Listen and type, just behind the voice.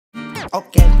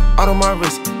Okay, out on my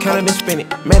wrist, counted and spin it.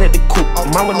 Mad at the coupe,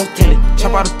 mine with no tenant.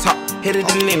 Chop out the top, hit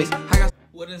it in minutes.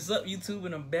 What is up, YouTube?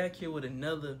 And I'm back here with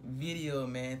another video,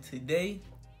 man. Today,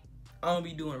 I'm gonna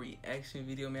be doing a reaction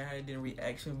video, man. I haven't done a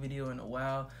reaction video in a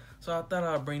while, so I thought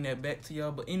I'd bring that back to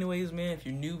y'all. But anyways, man, if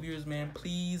you're new viewers, man,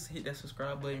 please hit that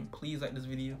subscribe button. Please like this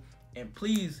video, and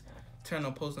please turn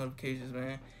on post notifications,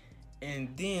 man.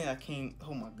 And then I came,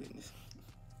 oh my goodness.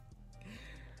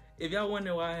 If y'all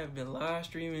wonder why I have been live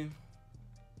streaming,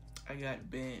 I got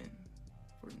banned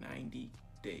for 90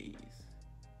 days.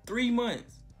 3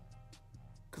 months.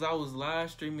 Because I was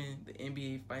live streaming the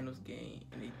NBA Finals game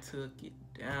and they took it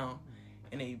down.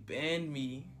 And they banned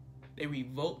me. They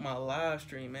revoked my live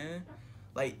stream, man.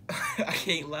 Like, I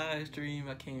can't live stream. You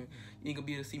ain't gonna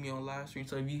be able to see me on live stream.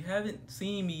 So if you haven't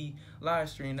seen me live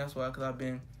stream, that's why, because I've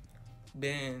been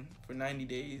banned for 90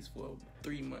 days for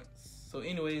 3 months. So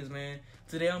anyways, man,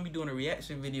 today I'm gonna be doing a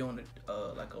reaction video on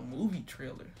like a movie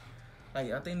trailer.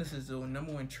 Like, I think this is the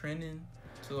 #1 trending,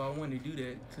 so I wanted to do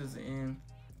that because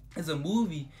it's a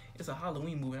movie. It's a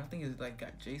Halloween movie. I think it's like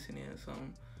got Jason in or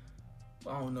something.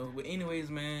 I don't know. But anyways,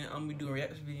 man, I'm gonna be doing a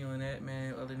reaction video on that,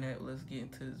 man. Other than that, let's get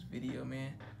into this video,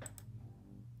 man.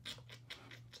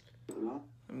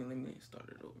 Let me start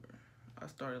it over. I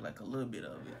started like a little bit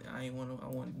of it. I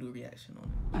want to do a reaction on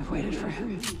it. I've waited for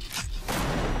him.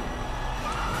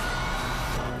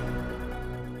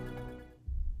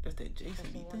 That's that Jason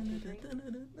beat.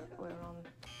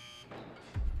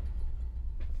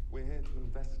 We're here to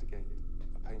investigate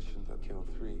a patient that killed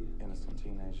 3 innocent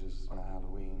teenagers on a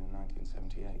Halloween in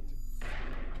 1978.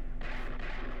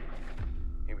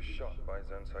 He was shot by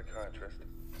his own psychiatrist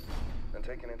and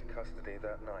taken into custody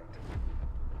that night,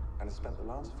 and has spent the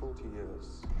last 40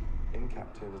 years in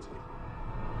captivity.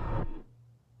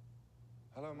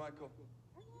 Hello, Michael.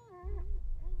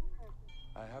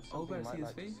 I have something you might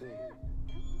like to see.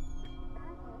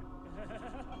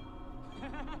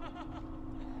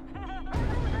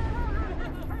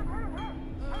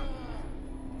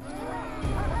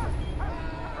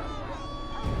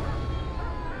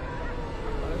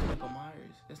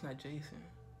 That's not Jason.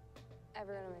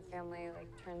 Everyone in my family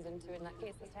turns into a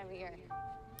nutcase this time of year.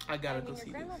 I gotta go see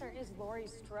your grandmother this. is Laurie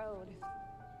Strode.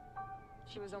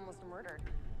 She was almost murdered.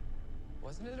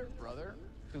 Wasn't it her brother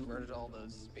who murdered all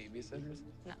those babysitters?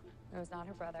 No, it was not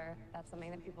her brother. That's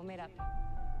something that people made up.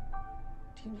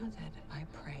 Do you know that I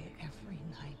pray every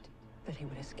night that he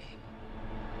would escape?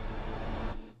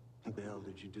 What the hell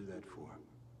did you do that for?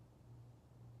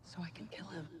 So I can kill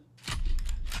him.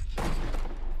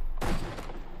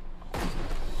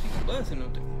 She's buzzing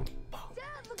up there.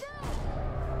 Dad, look out!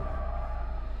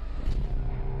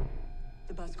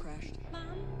 The bus crashed.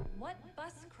 Mom, what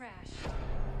bus crashed?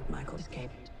 Michael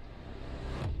escaped.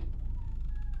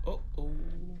 Uh-oh.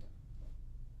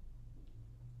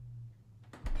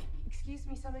 Excuse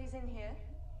me, somebody's in here.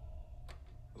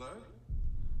 Hello?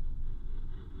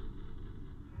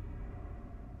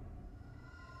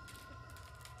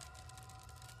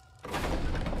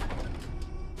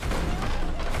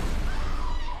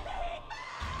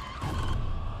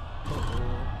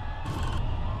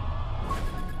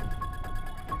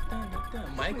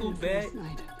 Michael back.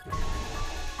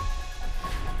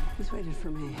 He's waited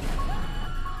for me.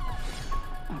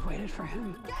 I've waited for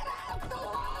him. Get out! Go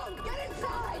home! Get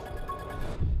inside!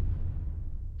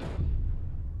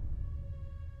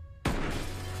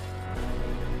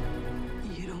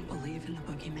 You don't believe in the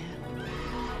boogeyman?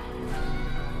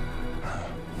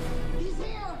 He's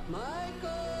here!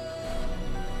 Michael!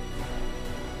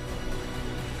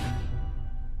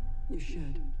 You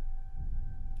should.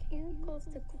 Can you close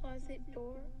the closet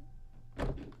door?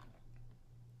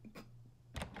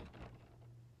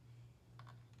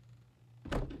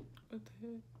 What the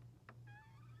heck?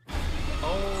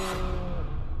 Oh.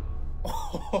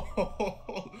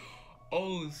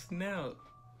 Oh, snap.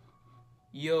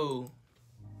 Yo.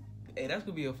 Hey, that's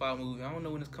gonna be a fire movie. I don't know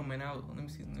when it's coming out. Let me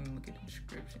see. Let me look at the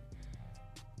description.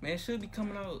 Man, it should be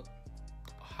coming out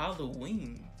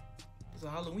Halloween. It's a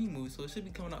Halloween movie, so it should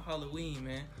be coming out Halloween,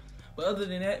 man. But other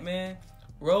than that, man,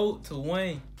 road to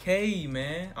 1K,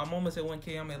 man. I'm almost at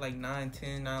 1K. I'm at like 9,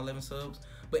 10, 9, 11 subs.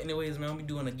 But anyways, man, I'm gonna be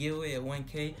doing a giveaway at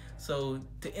 1K. So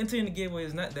to enter in the giveaway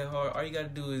is not that hard. All you gotta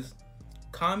do is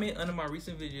comment under my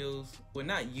recent videos. Well,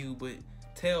 not you, but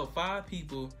tell 5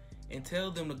 people and tell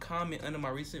them to comment under my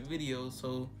recent videos,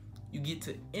 so you get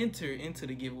to enter into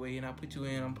the giveaway, and I'll put you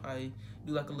in. I'm probably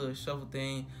do like a little shuffle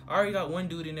thing. I already got one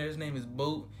dude in there. His name is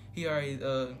Boat. He already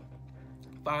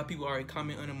 5 people already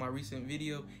comment under my recent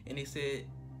video, and they said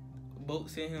Boat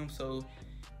sent him. So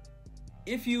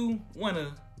if you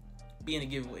wanna be in a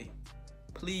giveaway,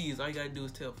 Please, all you gotta do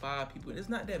is tell 5 people. It's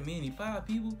not that many. 5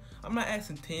 people. I'm not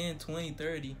asking 10, 20,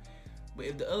 30. But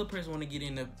if the other person want to get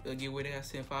in the giveaway, they gotta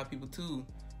send 5 people too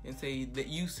and say that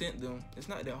you sent them. It's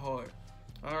not that hard.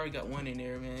 I already got one in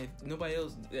there, man. If nobody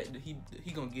else,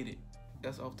 he gonna get it.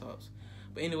 That's off tops.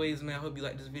 But anyways, man, I hope you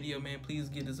like this video, man. Please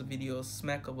give this video a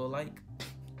smack of a like.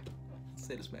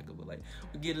 Say the smack of a like.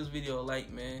 But give this video a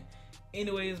like, man.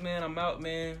 Anyways, man, I'm out,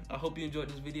 man. I hope you enjoyed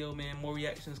this video, man. More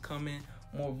reactions coming,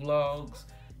 more vlogs.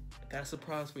 I got a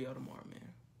surprise for y'all tomorrow, man.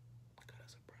 I got a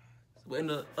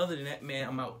surprise. But other than that, man,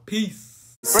 I'm out.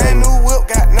 Peace. Brand new whip,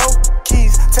 got no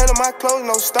keys. Tell them my clothes,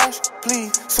 no starch,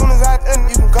 please. Soon as I done,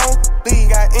 you can go leave.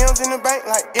 Got M's in the bank,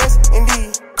 like yes,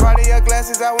 indeed. Cartier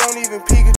glasses, I won't even peek.